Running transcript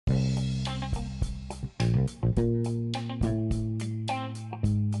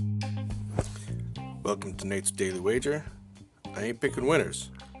Welcome to Nate's Daily Wager. I ain't picking winners,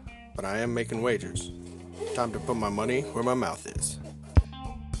 but I am making wagers. Time to put my money where my mouth is.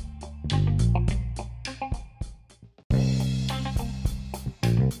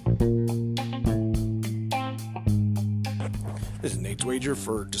 This is Nate's Wager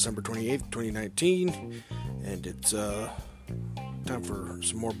for December 28th, 2019, and it's time for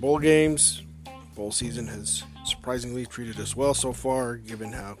some more bowl games. Bowl season has surprisingly treated us well so far, given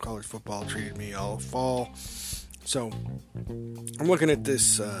how college football treated me all fall. So, I'm looking at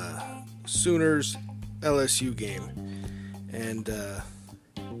this Sooners LSU game, and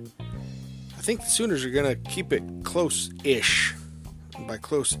I think the Sooners are going to keep it close-ish. By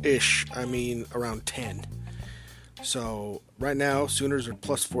close-ish, I mean around 10. So, right now, Sooners are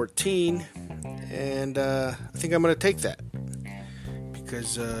plus 14, and I think I'm going to take that.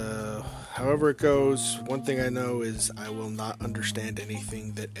 Because, however it goes, one thing I know is I will not understand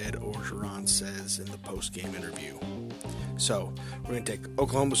anything that Ed Orgeron says in the post-game interview. So, we're going to take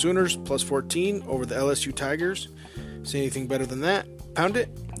Oklahoma Sooners plus 14 over the LSU Tigers. See anything better than that? Pound it.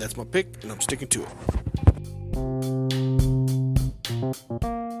 That's my pick, and I'm sticking to it.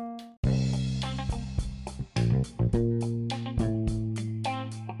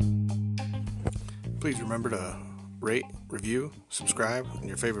 Please remember to rate, review, subscribe in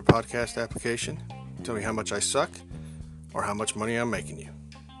your favorite podcast application. Tell me how much I suck or how much money I'm making you.